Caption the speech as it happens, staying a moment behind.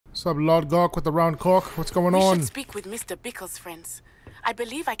What's up, Lord Gawk with the round cork? What's going on? We should speak with Mr. Bickle's friends. I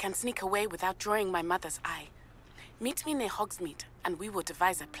believe I can sneak away without drawing my mother's eye. Meet me near Hogsmeade, and we will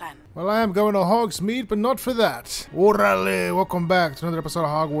devise a plan. Well, I am going to Hogsmeade, but not for that. Orale! Welcome back to another episode of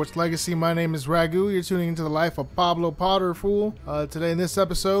Hogwarts Legacy. My name is Ragu. You're tuning into the life of Pablo Potter, fool. Today in this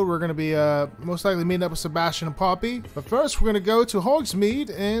episode, we're going to be most likely meeting up with Sebastian and Poppy. But first, we're going to go to Hogsmeade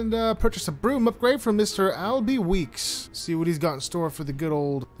and purchase a broom upgrade from Mr. Albie Weeks. See what he's got in store for the good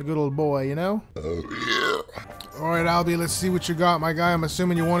old boy, you know? Oh, yeah. All right, Albie, let's see what you got, my guy. I'm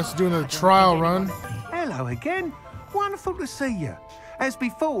assuming you want us to do another trial run. Hello again. Wonderful to see you. As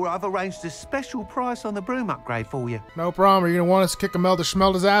before, I've arranged a special price on the broom upgrade for you. No problem. Are you going to want us to kick Imelda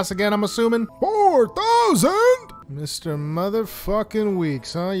Schmelda's ass again, I'm assuming? 4,000! Mr. Motherfucking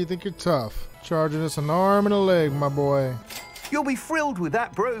Weeks, huh? You think you're tough? Charging us an arm and a leg, my boy. You'll be thrilled with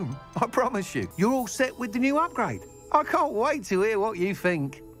that broom. I promise you. You're all set with the new upgrade. I can't wait to hear what you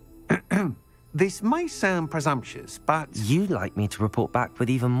think. This may sound presumptuous, but... You'd like me to report back with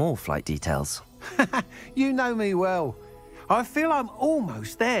even more flight details. You know me well. I feel I'm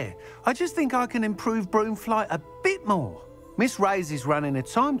almost there. I just think I can improve broom flight a bit more. Miss Reyes is running a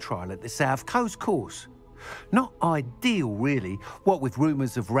time trial at the South Coast course. Not ideal, really, what with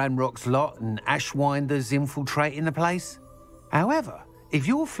rumours of Ranrock's lot and Ashwinders infiltrating the place. However, if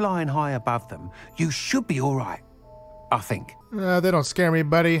you're flying high above them, you should be all right, I think. They don't scare me,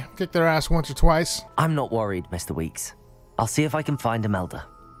 buddy. Kick their ass once or twice. I'm not worried, Mr. Weeks. I'll see if I can find Imelda.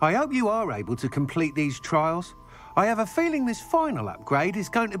 I hope you are able to complete these trials. I have a feeling this final upgrade is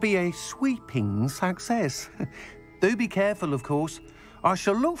going to be a sweeping success. Do be careful, of course. I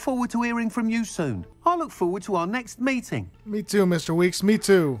shall look forward to hearing from you soon. I look forward to our next meeting. Me too, Mr. Weeks. Me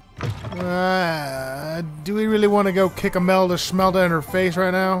too. Do we really want to go kick Imelda Schmelda in her face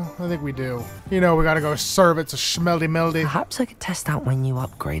right now? I think we do. You know, we gotta go serve it to Schmeldy Meldy. Perhaps I could test out my new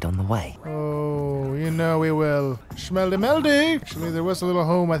upgrade on the way. Oh, you know we will. Schmeldy Meldy! Actually, there was a little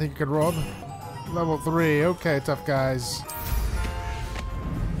home I think you could rob. Level 3. Okay, tough guys.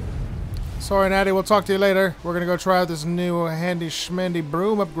 Sorry, Natty. We'll talk to you later. We're gonna go try out this new handy schmendy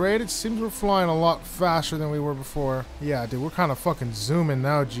broom upgrade. It seems we're flying a lot faster than we were before. Yeah, dude, we're kind of fucking zooming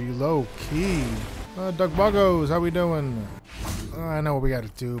now, G. Low key. Doug Buggos, how we doing? I know what we gotta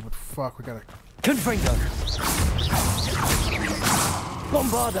do, but fuck, we gotta... Confringo!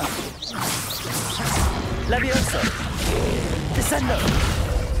 Bombarda! Levioso! Descendo!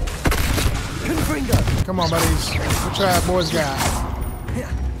 Confringo! Come on, buddies. What you boys got?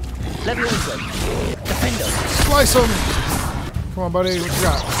 Levioso! Defendo! Slice him! Come on, buddy. What you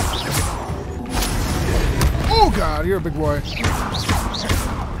got? Oh, God. You're a big boy.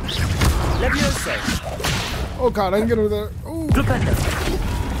 Levioso! Oh, God. I can get over there. Ooh. Glupendo!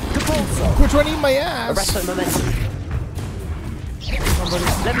 Capulso! Quit trying to eat my ass. Arresto momentum! Come on, buddy.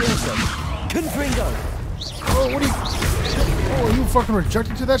 Levioso! Confringo! Oh, what are you... Oh, are you fucking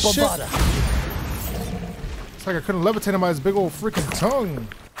rejected to that Bombarda. shit? It's like I couldn't levitate him by his big old freaking tongue.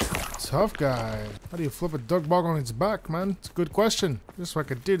 Tough guy. How do you flip a Doug Bog on its back, man? It's a good question. Just so I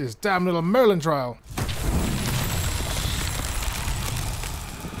could do this damn little Merlin trial.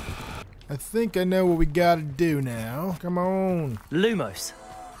 I think I know what we gotta do now. Come on. Lumos!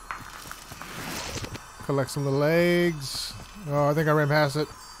 Collect some of the legs. Oh, I think I ran past it.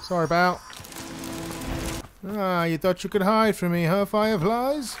 Sorry, pal. Ah, you thought you could hide from me, huh,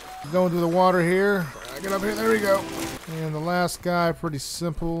 Fireflies? Going through the water here. Get up here. There we go. And the last guy, pretty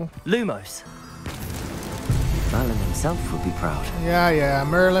simple. Lumos! Merlin himself would be proud. Yeah,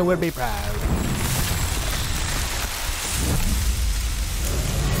 Merlin would be proud.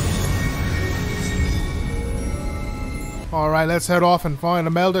 Alright, let's head off and find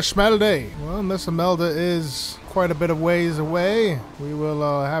Imelda Schmelda. Well, Miss Imelda is quite a bit of ways away. We will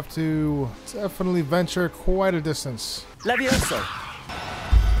have to definitely venture quite a distance. Levioso!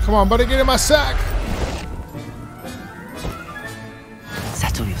 Come on, buddy, get in my sack!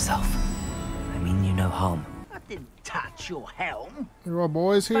 Settle yourself. I mean you no harm. I didn't touch your helm. You're all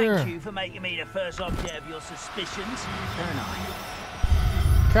boys here. Thank you for making me the first object of your suspicions. Very nice.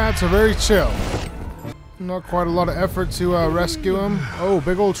 Cats are very chill. Not quite a lot of effort to rescue him. Oh,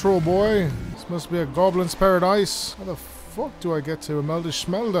 big old troll boy. This must be a goblin's paradise. How the fuck do I get to Imelda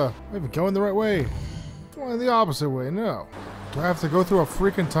Schmelda? Am I even going the right way? Going the opposite way, no. Do I have to go through a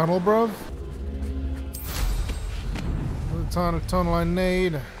freaking tunnel, bruv? What a tunnel I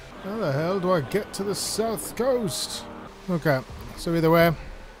need. How the hell do I get to the south coast? Okay, so either way, I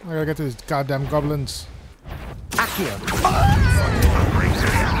gotta get to these goddamn goblins. Accio!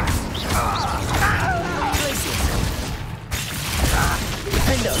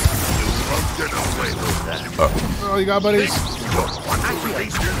 Oh, you got buddies?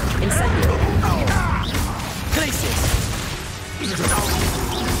 Incendio. Glacius.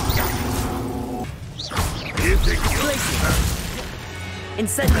 Glacius.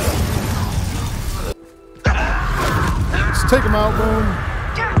 Incendio. Let's take him out, boom.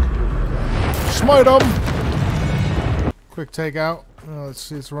 Smite him. Quick takeout. Let's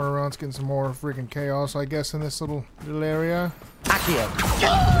see, let's run around, let's get some more freaking chaos, I guess, in this little area. Accio.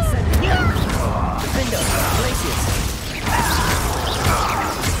 Incendio. Defendo. Glacius.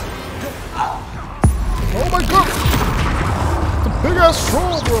 Oh my god! The big ass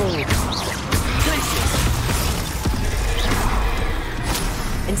troll, bro! Glacius.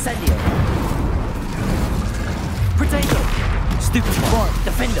 Incendio. Protego. Stupid one.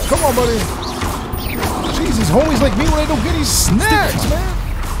 Defendo. Come on, buddy! Jesus, homies like me when I don't get these snacks, man!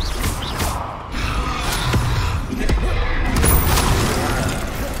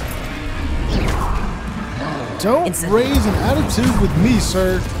 Don't raise an attitude with me,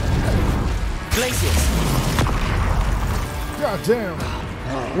 sir. Glacius. God damn.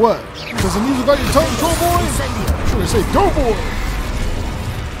 What? Does the music like your tongue, troll boy? Incendio. Should I say go boy?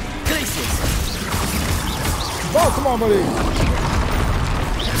 Glacius. Oh, come on, buddy.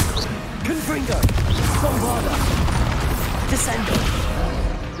 Confringo. Bombarda. Descendo.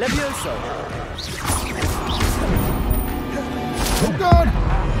 Levioso. Oh god!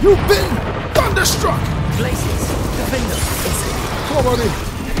 You've been thunderstruck! Glacius. Defendo. Come on, buddy.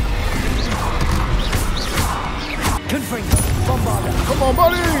 Confringo. Bombarda. Come on,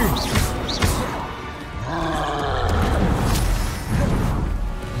 buddy!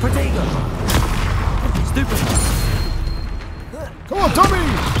 Protego. Stupid. Come on, dummy!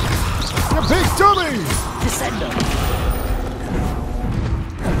 You big dummy! Descendo.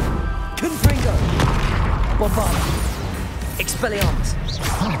 Confringo. Bombarda. Expelliarmus.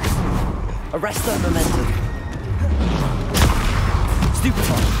 Arresto momentum.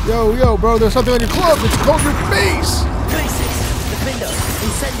 Stupefy. Yo, bro, there's something on your club. It's called your face! Glacius. Defendo.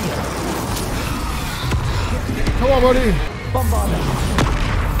 Incendio. Come on, buddy. Bombarda.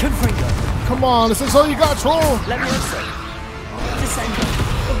 Confringo. Come on, this is all you got, troll. Levioso. Descendo.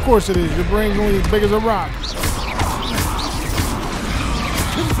 Of course it is. Your brain's only as big as a rock.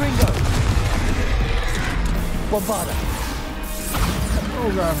 Confringo. Bombarda.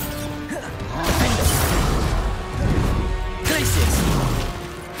 Oh, God. Defendo. Glacius.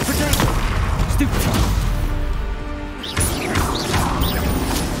 Protego. Stupefy.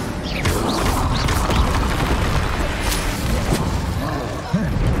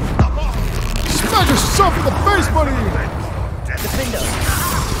 Smack yourself in the face, buddy! Defendo.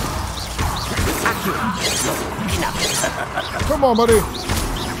 Accio. Come on, buddy.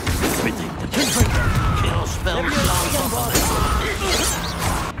 Confringo. Kill spell.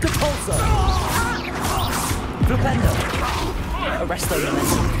 Compulso. Flipendo. Arresto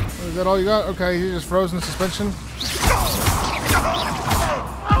momentum. Is that all you got? Okay, he's just frozen in suspension.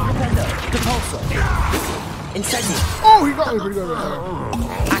 Flipendo. Compulso. Incendio. Oh, he got me pretty good right there.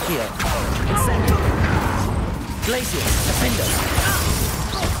 Accio. Incendio. Glacius. Defendo.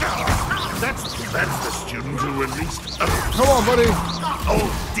 That's the student who released Come on, buddy.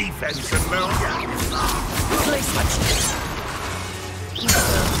 old defense and now. Glacius.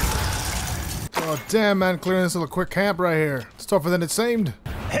 Oh, damn, man. Clearing this little quick camp right here. It's tougher than it seemed.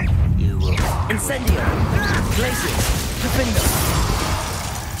 You will. Incendio. Glacius. Defendo.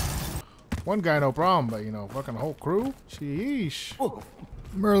 One guy, no problem, but, you know, fucking whole crew? Sheesh.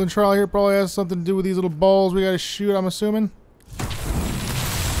 Merlin trial here probably has something to do with these little balls we gotta shoot, I'm assuming.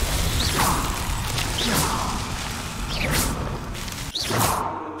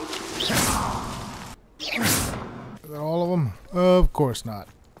 Is that all of them? Of course not.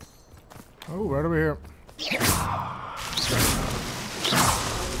 Oh, right over here.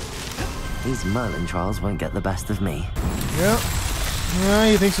 These Merlin trials won't get the best of me. Yeah. Yeah,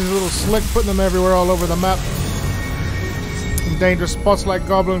 he thinks he's a little slick, putting them everywhere all over the map. In dangerous spots like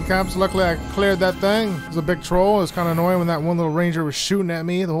goblin camps. Luckily, I cleared that thing. It was a big troll. It was kind of annoying when that one little ranger was shooting at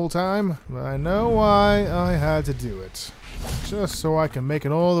me the whole time. But I know why I had to do it. Just so I can make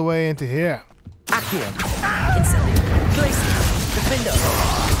it all the way into here. Accio. Incendio. Glacius. Defendo.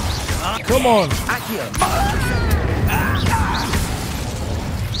 Come on. Accio.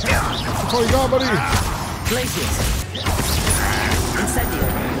 That's all you got, buddy. Glacius. Incendio.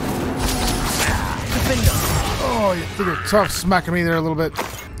 Defendo. Oh, you think you're tough, smacking me there a little bit.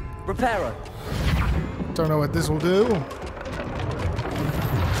 Reparo. Don't know what this will do.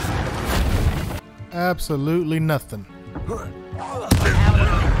 Absolutely nothing.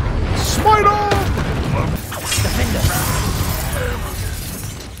 Smite him! Defendo.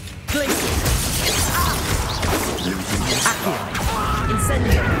 Glacius.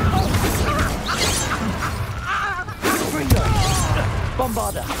 Incendio. Fringo.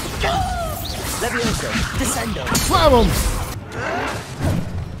 Bombarda. Levioso. Descendo. Slam him!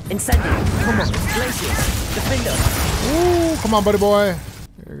 Incendio. Come on. Glacius. Defendo. Ooh, come on, buddy boy.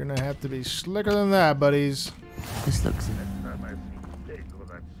 You're gonna have to be slicker than that, buddies. This looks...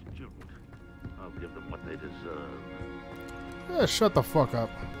 I'll give them what they deserve. Yeah, shut the fuck up.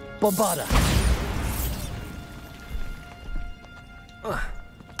 Bombarda.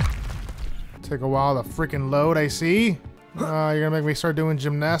 Take a while to freaking load, I see. You're gonna make me start doing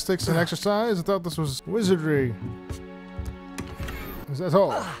gymnastics and exercise? I thought this was wizardry. Is that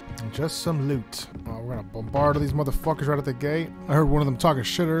all? Just some loot. Oh, we're gonna bombard these motherfuckers right at the gate. I heard one of them talking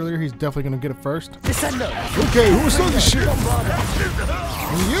shit earlier. He's definitely gonna get it first. Descendo. Okay, who was talking shit?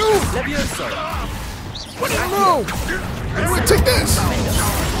 You? Levioso. No! Anyway, take this!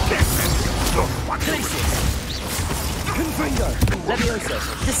 Glacius. Confringo. Levioso.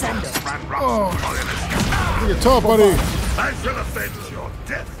 Descendo. Oh, you're tough, buddy. I shall avenge your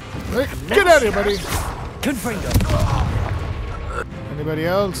death. Hey, get out of here, buddy. Confringo. Anybody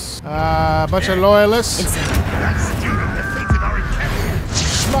else? Bunch of loyalists. That student defeated our encampment.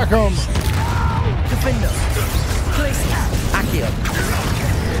 Smack 'em. Defendo. Glacius. Accio.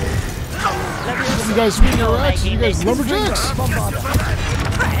 You guys sweet your rats? You guys lumberjacks? Bombarda.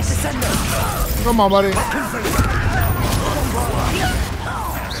 Descendo. Come on, buddy.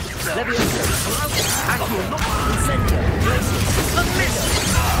 Levioso. Accio. Incendio.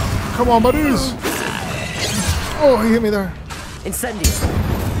 Glacius. Come on, buddies. Oh, he hit me there. Incendio.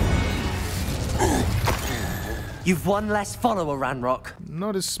 You've one less follower, Ranrock.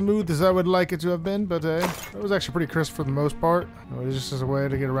 Not as smooth as I would like it to have been, but it was actually pretty crisp for the most part. Oh, it's just as a way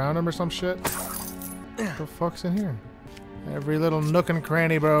to get around him or some shit. What the fuck's in here? Every little nook and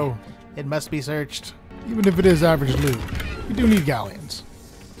cranny, bro. It must be searched. Even if it is average loot, we do need galleons.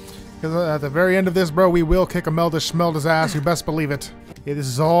 Because at the very end of this, bro, we will kick Imelda Schmelda's ass. You best believe it. Yeah, this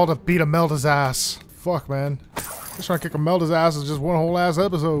is all to beat Imelda's ass. Fuck, man. Just trying to kick Imelda's ass is just one whole ass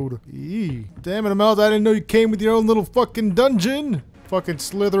episode. Eee. Damn it, Imelda, I didn't know you came with your own little fucking dungeon. Fucking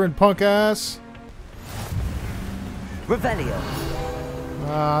slithering punk ass. Revelio.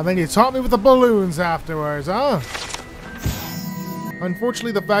 Then you taught me with the balloons afterwards, huh?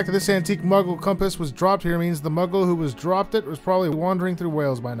 Unfortunately, the fact that this antique Muggle compass was dropped here means the Muggle who was dropped it was probably wandering through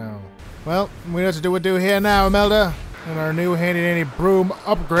Wales by now. Well, we know what to do here now, Imelda. And our new handy-dandy broom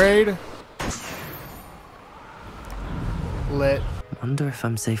upgrade. Lit. Wonder if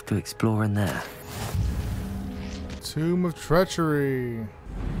I'm safe to explore in there. Tomb of Treachery.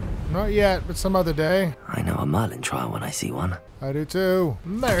 Not yet, but some other day. I know a Merlin trial when I see one. I do too.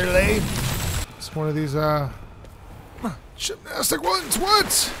 Merlin. It's one of these, gymnastic ones.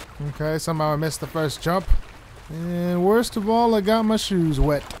 What? Okay, somehow I missed the first jump. And worst of all, I got my shoes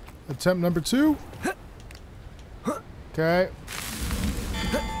wet. Attempt number 2. Okay.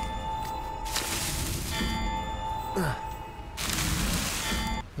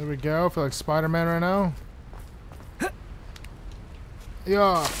 There we go. I feel like Spider-Man right now.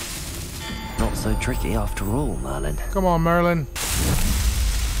 Yeah. Not so tricky after all, Merlin. Come on, Merlin.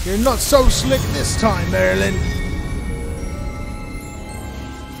 You're not so slick this time, Merlin.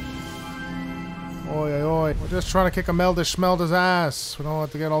 Oi, oi, oi. We're just trying to kick Imelda Schmelda's ass. We don't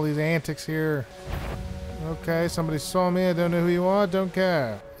have to get all these antics here. Okay, somebody saw me. I don't know who you are. Don't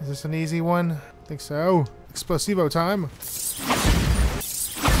care. Is this an easy one? I think so. Explosivo time.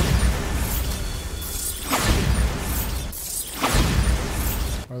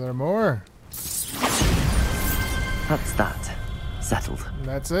 Are there more? That's that. Settled. And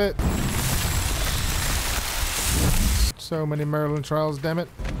that's it. So many Merlin trials, damn it.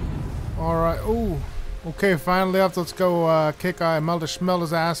 Alright, ooh. Okay, finally up. Let's go kick Imelda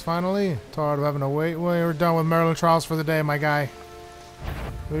Schmelda's ass finally. Tired of having to wait. Well, we're done with Merlin trials for the day, my guy.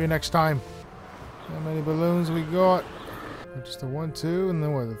 See you next time. How many balloons we got? Just the 1, 2, and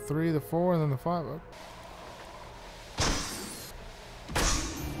then what? The 3, the 4, and then the 5. Oh.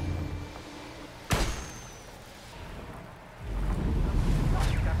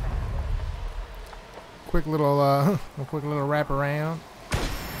 Quick little wrap around.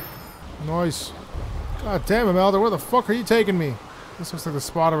 Nice. God damn, Imelda, where the fuck are you taking me? This looks like the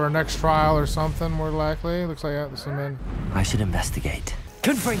spot of our next trial or something, more likely. Looks like there's some in. I should investigate.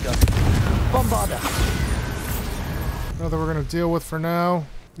 Confringo. Bombarda. Another we're gonna deal with for now.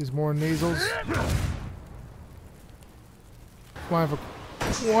 These more nasals. Flying for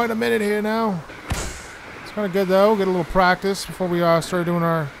quite a minute here now. It's kind of good though. Get a little practice before we start doing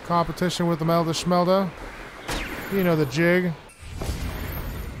our competition with Imelda Schmelda. You know the jig.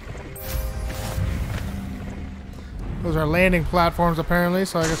 Those are landing platforms apparently,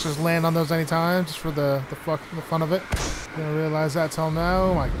 so I guess just land on those anytime, just for the fun of it. Didn't realize that till now.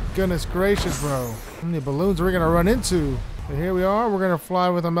 Oh my goodness gracious, bro. How many balloons are we gonna run into? But here we are. We're gonna fly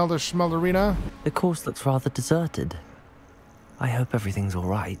with Imelda Schmelderina. The course looks rather deserted. I hope everything's all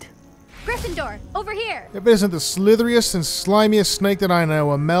right. Gryffindor, over here! If it isn't the slitheriest and slimiest snake that I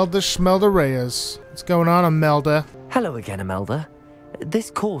know, Imelda Reyes. What's going on, Imelda? Hello again, Imelda.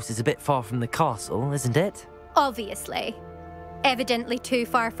 This course is a bit far from the castle, isn't it? Obviously. Evidently too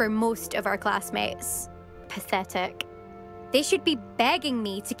far for most of our classmates. Pathetic. They should be begging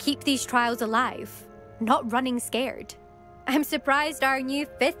me to keep these trials alive, not running scared. I'm surprised our new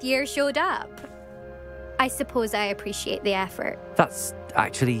 5th year showed up. I suppose I appreciate the effort. That's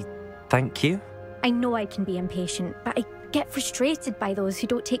actually... thank you. I know I can be impatient, but I get frustrated by those who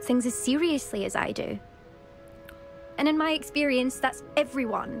don't take things as seriously as I do. And in my experience, that's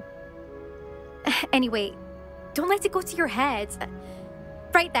everyone. Anyway, don't let it go to your head.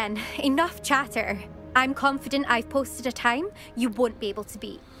 Right then, enough chatter. I'm confident I've posted a time you won't be able to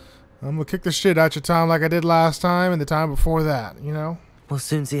beat. I'm gonna kick the shit out your time like I did last time and the time before that, you know? We'll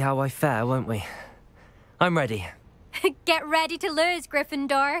soon see how I fare, won't we? I'm ready. Get ready to lose,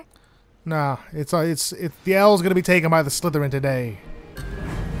 Gryffindor. Nah, it's the L's gonna be taken by the Slytherin today.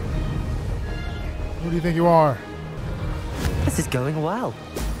 Who do you think you are? This is going well.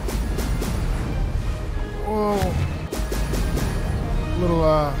 Whoa.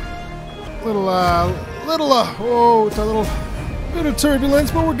 Whoa, it's a little bit of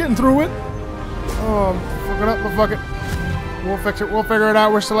turbulence, but we're getting through it. Oh, I'm fucking up, but fuck it. We'll fix it, we'll figure it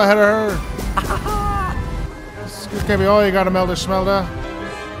out, we're still ahead of her. This can't be all you got, Imelda Schmelda.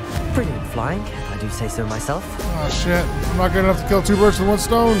 Brilliant flying, if I do say so myself. Oh shit, I'm not good enough to kill 2 birds with 1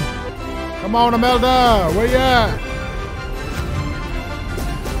 stone. Come on, Imelda, where you at?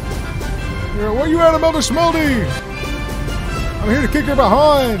 Where you at, Imelda Schmeldy? I'm here to kick her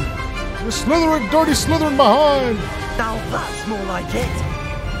behind. You're slithering, dirty slithering behind. Now that's more like it.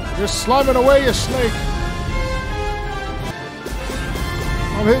 You're sliming away, you snake.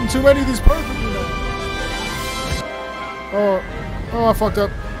 I'm hitting too many of these perfectly now. Oh, I fucked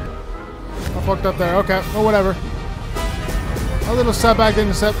up. I fucked up there. Okay, oh, whatever. A little setback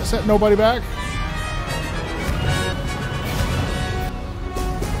didn't set nobody back.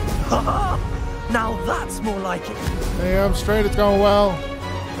 Now that's more like it. Hey, I'm straight. It's going well.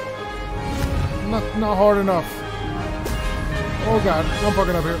 Not hard enough. Oh god, don't fuck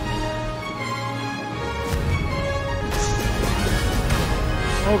it up here.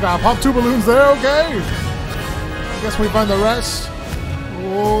 Oh god, pop 2 balloons there. Okay. I guess we find the rest.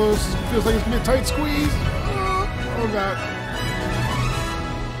 Oh, this feels like it's gonna be a tight squeeze. Oh god.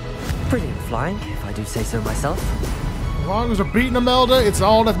 Brilliant flying, if I do say so myself. As long as we're beating Imelda, it's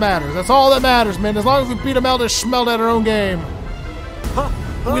all that matters. That's all that matters, man. As long as we beat Imelda Schmelda at her own game.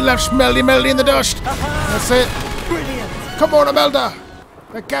 We left Schmeldy in the dust. That's it. Brilliant. Come on, Imelda.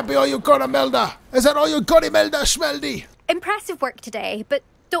 That can't be all you got, Imelda. Is that all you got, Imelda Schmeldy? Impressive work today, but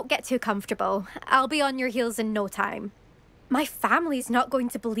don't get too comfortable. I'll be on your heels in no time. My family's not going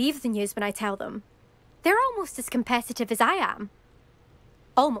to believe the news when I tell them. They're almost as competitive as I am.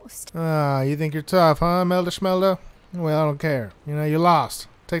 Almost. Ah, you think you're tough, huh, Imelda Schmelda? Well, I don't care. You know, you lost.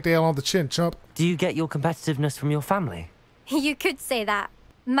 Take the L on the chin, chump. Do you get your competitiveness from your family? You could say that.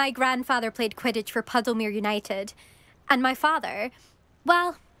 My grandfather played Quidditch for Puddlemere United. And my father,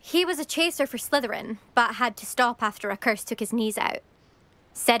 well, he was a chaser for Slytherin, but had to stop after a curse took his knees out.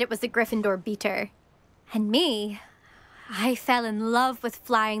 Said it was the Gryffindor beater. And me, I fell in love with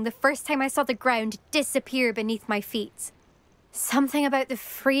flying the first time I saw the ground disappear beneath my feet. Something about the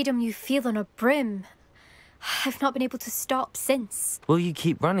freedom you feel on a broom. I've not been able to stop since. Will you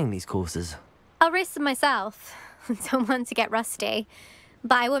keep running these courses? I'll race them myself. Don't want to get rusty.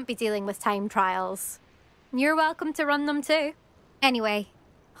 But I won't be dealing with time trials. You're welcome to run them too. Anyway,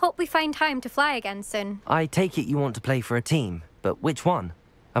 hope we find time to fly again soon. I take it you want to play for a team, but which one?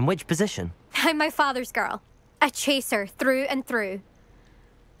 And which position? I'm my father's girl. A chaser through and through.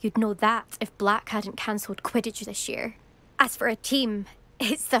 You'd know that if Black hadn't cancelled Quidditch this year. As for a team,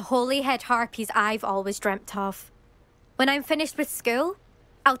 it's the Holyhead Harpies I've always dreamt of. When I'm finished with school,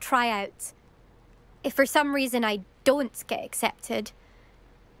 I'll try out. If for some reason I don't get accepted,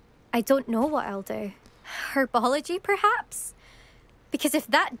 I don't know what I'll do. Herbology, perhaps? Because if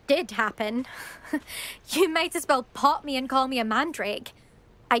that did happen, you might as well pop me and call me a mandrake.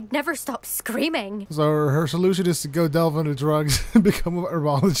 I'd never stop screaming. So her solution is to go delve into drugs and become a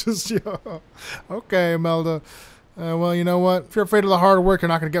herbologist. Yeah. Okay, Imelda. Well, you know what? If you're afraid of the hard work, you're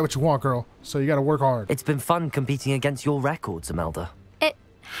not going to get what you want, girl. So you got to work hard. It's been fun competing against your records, Imelda. It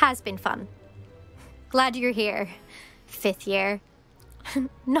has been fun. Glad you're here. 5th year.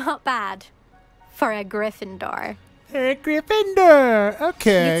 Not bad. For a Gryffindor. Hey, Gryffindor!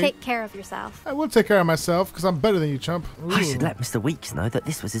 Okay. You take care of yourself. I will take care of myself, because I'm better than you, chump. Ooh. I should let Mr. Weeks know that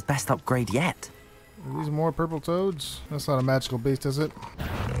this was his best upgrade yet. Are these more purple toads? That's not a magical beast, is it?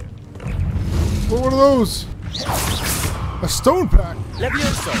 What are those? A stone pack!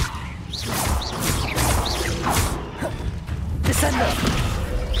 Levioso! Descender!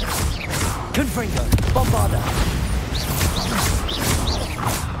 Confringo! Bombarda!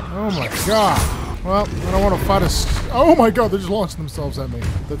 Oh my god. Well, I don't want to fight a... Oh my god, they're just launching themselves at me.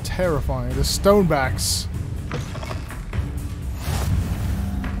 They're terrifying. The stonebacks.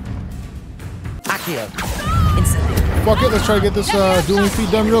 Accio! Incendio! Fuck it, let's try to get this dueling feat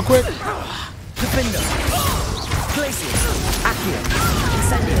done real quick. Confringo! Glacius! Accio!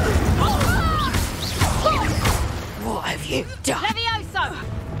 Incendio! What have you done?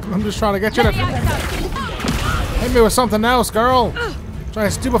 Levioso! I'm just trying to get you to... Levioso! Hit me with something else, girl. Trying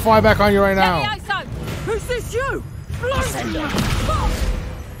to stupefy back on you right now. Levioso! Who's this you? Descender!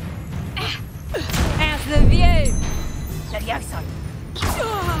 How's the view? Levioso!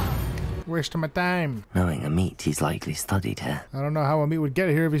 Wasting my time. Knowing Amit, he's likely studied here. I don't know how Amit would get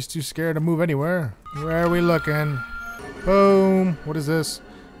here if he's too scared to move anywhere. Where are we looking? Boom. What is this?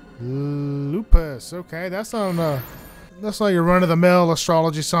 Lupus. Okay, that's not your run-of-the-mill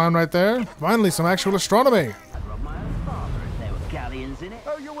astrology sign right there. Finally, some actual astronomy. I'd rob my own father if there were galleons in it.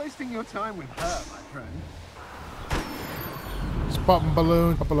 Oh, you're wasting your time with her, my friend. Just popping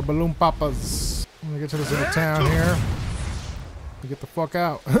balloons. Couple of balloon poppers. I'm gonna get to this little town here. Get the fuck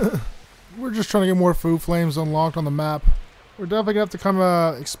out. We're just trying to get more food flames unlocked on the map. We're definitely gonna have to come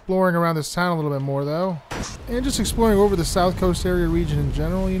exploring around this town a little bit more though. And just exploring over the South Coast area region in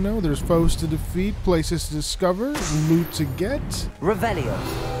general, you know. There's foes to defeat, places to discover, loot to get. Revelio!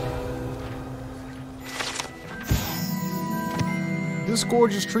 This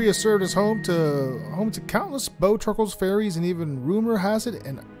gorgeous tree has served as home to countless bowtruckles, fairies, and even rumor has it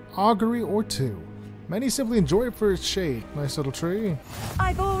an augury or two. Many simply enjoy it for its shade. Nice little tree.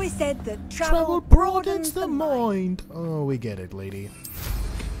 I've always said that Travel broadens the mind. Oh, we get it, lady.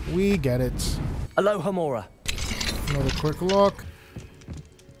 We get it. Aloha Mora! Another quick look.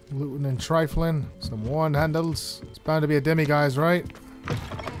 Looting and trifling. Some wand handles. It's bound to be a demiguise, right?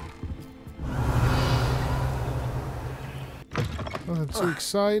 Nothing too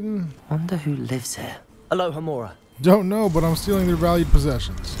exciting. Wonder who lives here. Aloha Mora! Don't know, but I'm stealing their valued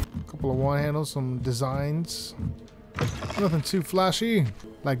possessions. A couple of wand handles, some designs. Nothing too flashy.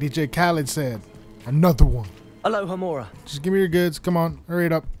 Like DJ Khaled said. Another one. Aloha Mora! Just give me your goods. Come on, hurry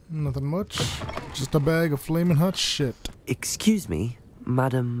it up. Nothing much. Just a bag of flaming hot shit. Excuse me,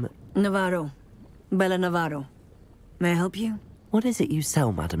 Madam... Navarro. Bella Navarro. May I help you? What is it you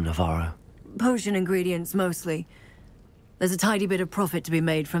sell, Madam Navarro? Potion ingredients, mostly. There's a tidy bit of profit to be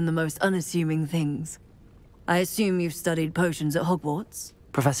made from the most unassuming things. I assume you've studied potions at Hogwarts?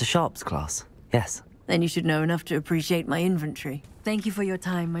 Professor Sharp's class, yes. Then you should know enough to appreciate my inventory. Thank you for your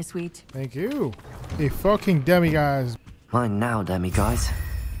time, my sweet. Thank you. A fucking demiguise. Mine now, demiguise.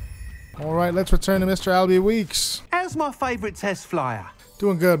 Alright, let's return to Mr. Albie Weeks. How's my favourite test flyer?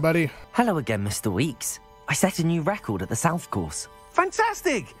 Doing good, buddy. Hello again, Mr. Weeks. I set a new record at the South Course.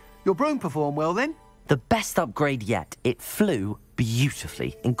 Fantastic! Your broom performed well then? The best upgrade yet. It flew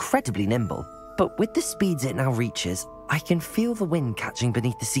beautifully, incredibly nimble. But with the speeds it now reaches, I can feel the wind catching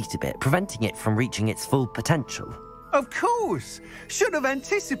beneath the seat a bit, preventing it from reaching its full potential. Of course! Should have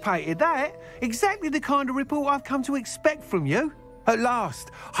anticipated that. Exactly the kind of report I've come to expect from you. At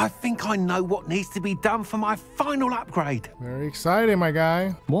last, I think I know what needs to be done for my final upgrade. Very exciting, my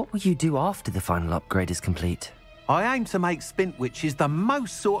guy. What will you do after the final upgrade is complete? I aim to make Spintwitches the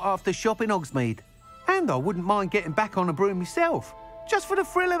most sought-after shop in Hogsmeade. And I wouldn't mind getting back on a broom myself, just for the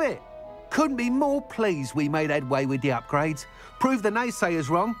thrill of it. Couldn't be more pleased we made headway with the upgrades, proved the naysayers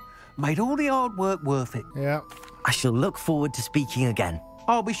wrong, made all the hard work worth it. Yeah. I shall look forward to speaking again.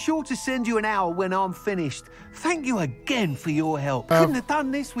 I'll be sure to send you an owl when I'm finished. Thank you again for your help. Couldn't have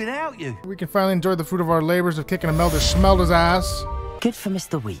done this without you. We can finally enjoy the fruit of our labors of kicking Imelda Schmelda's ass. Good for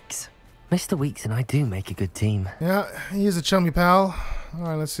Mr. Weeks. Mr. Weeks and I do make a good team. Yeah, he's a chummy pal.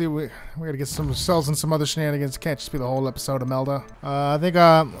 Alright, let's see. We gotta get some cells and some other shenanigans. Can't just be the whole episode, Imelda. I think,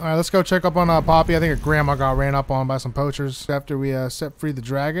 alright, let's go check up on Poppy. I think her grandma got ran up on by some poachers after we set free the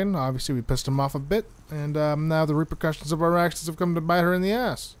dragon. Obviously, we pissed him off a bit. And now the repercussions of our actions have come to bite her in the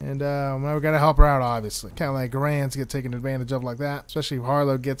ass. And now we gotta help her out, obviously. Can't let Grands get taken advantage of like that. Especially if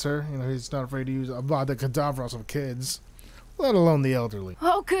Harlow gets her. You know, he's not afraid to use Avada Kedavra on some kids. Let alone the elderly.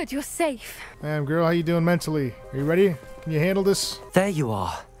 Oh, good, you're safe. Damn, girl, how you doing mentally? Are you ready? Can you handle this? There you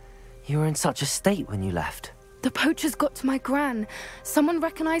are. You were in such a state when you left. The poachers got to my gran. Someone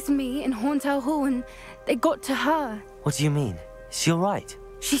recognized me in Horntail Hall and they got to her. What do you mean? Is she alright?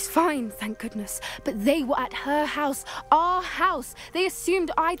 She's fine, thank goodness. But they were at her house, our house. They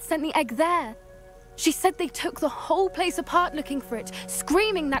assumed I'd sent the egg there. She said they took the whole place apart looking for it,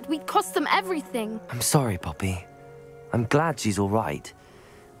 screaming that we'd cost them everything. I'm sorry, Poppy. I'm glad she's alright.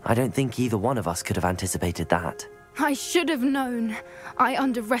 I don't think either one of us could have anticipated that. I should have known. I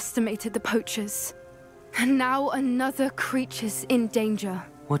underestimated the poachers. And now another creature's in danger.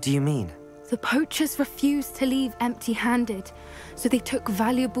 What do you mean? The poachers refused to leave empty-handed, so they took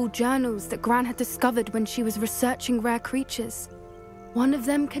valuable journals that Gran had discovered when she was researching rare creatures. One of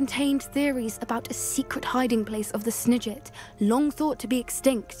them contained theories about a secret hiding place of the Snidget, long thought to be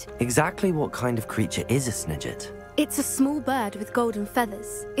extinct. Exactly what kind of creature is a Snidget? It's a small bird with golden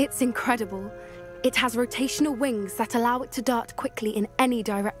feathers. It's incredible. It has rotational wings that allow it to dart quickly in any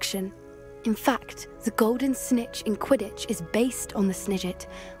direction. In fact, the golden snitch in Quidditch is based on the Snidget,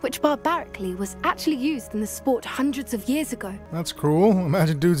 which barbarically was actually used in the sport hundreds of years ago. That's cool.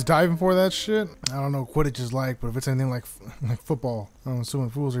 Imagine dudes diving for that shit. I don't know what Quidditch is like, but if it's anything like football, I'm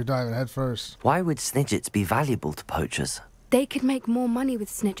assuming fools are diving head first. Why would Snidgets be valuable to poachers? They could make more money with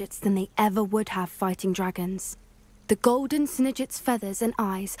Snidgets than they ever would have fighting dragons. The golden Snidget's feathers and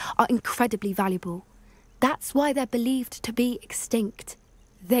eyes are incredibly valuable. That's why they're believed to be extinct.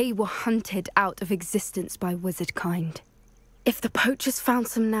 They were hunted out of existence by wizard kind. If the poachers found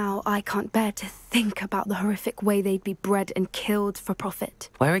some now, I can't bear to think about the horrific way they'd be bred and killed for profit.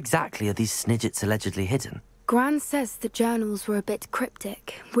 Where exactly are these Snidgets allegedly hidden? Gran says the journals were a bit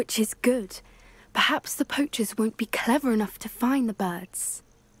cryptic, which is good. Perhaps the poachers won't be clever enough to find the birds.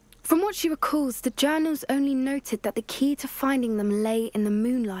 From what she recalls, the journals only noted that the key to finding them lay in the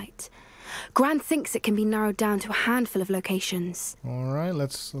moonlight. Gran thinks it can be narrowed down to a handful of locations. All right,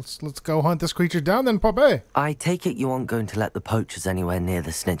 let's go hunt this creature down then, Poppy. I take it you aren't going to let the poachers anywhere near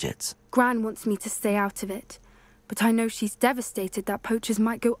the Snidgets. Gran wants me to stay out of it, but I know she's devastated that poachers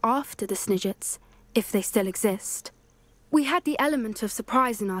might go after the Snidgets, if they still exist. We had the element of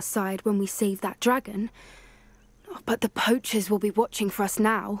surprise on our side when we saved that dragon, but the poachers will be watching for us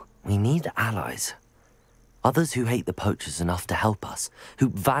now. We need allies. Others who hate the poachers enough to help us, who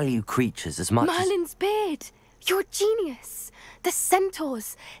value creatures as much Merlin's beard! You're a genius! The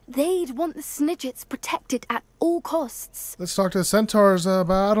centaurs! They'd want the Snidgets protected at all costs. Let's talk to the centaurs, but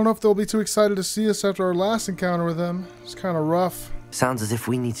I don't know if they'll be too excited to see us after our last encounter with them. It's kind of rough. Sounds as if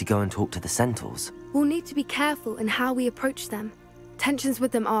we need to go and talk to the centaurs. We'll need to be careful in how we approach them. Tensions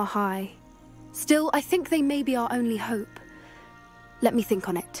with them are high. Still, I think they may be our only hope. Let me think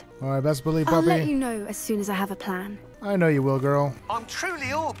on it. All right, best believe, Puppy. I'll let you know as soon as I have a plan. I know you will, girl. I'm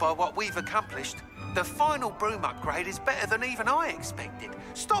truly awed by what we've accomplished. The final broom upgrade is better than even I expected.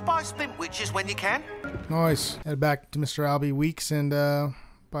 Stop by Splintwitches when you can. Nice. Head back to Mr. Albie Weeks and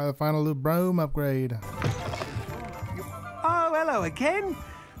buy the final broom upgrade. Oh, hello again.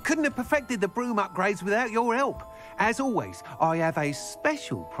 Couldn't have perfected the broom upgrades without your help. As always, I have a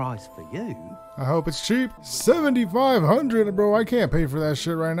special price for you. I hope it's cheap. $7,500, bro. I can't pay for that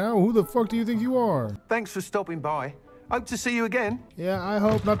shit right now. Who the fuck do you think you are? Thanks for stopping by. Hope to see you again. Yeah, I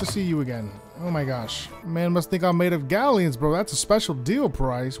hope not to see you again. Oh my gosh. Man must think I'm made of galleons, bro. That's a special deal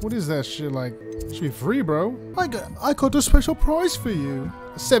price. What is that shit like? It should be free, bro. I got a special price for you.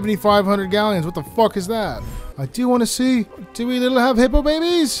 7,500 galleons. What the fuck is that? I do want to see. Do we little have hippo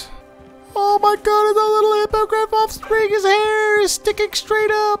babies? Oh my god, it's a little hippogriff offspring. His hair is sticking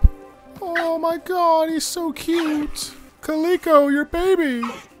straight up. Oh my god, he's so cute. Kaliko, your baby.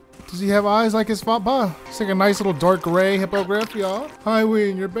 Does he have eyes like his papa? It's like a nice little dark gray hippogriff, y'all. Hi,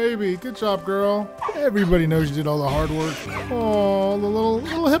 Ween, your baby. Good job, girl. Everybody knows you did all the hard work. Oh, the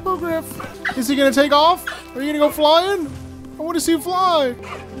little hippogriff. Is he gonna take off? Are you gonna go flying? I want to see him fly.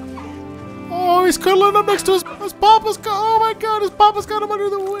 Oh, he's cuddling up next to his papa's. Oh my god, his papa's got him under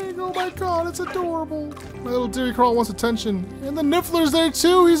the wing. Oh my god, it's adorable. My little Deary Crawl wants attention. And the Niffler's there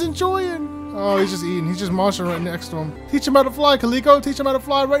too. He's enjoying. Oh, he's just eating. He's just munching right next to him. Teach him how to fly, Kaliko. Teach him how to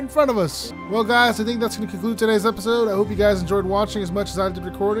fly right in front of us. Well, guys, I think that's going to conclude today's episode. I hope you guys enjoyed watching as much as I did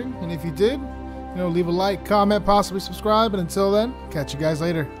recording. And if you did, leave a like, comment, possibly subscribe. And until then, catch you guys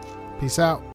later. Peace out.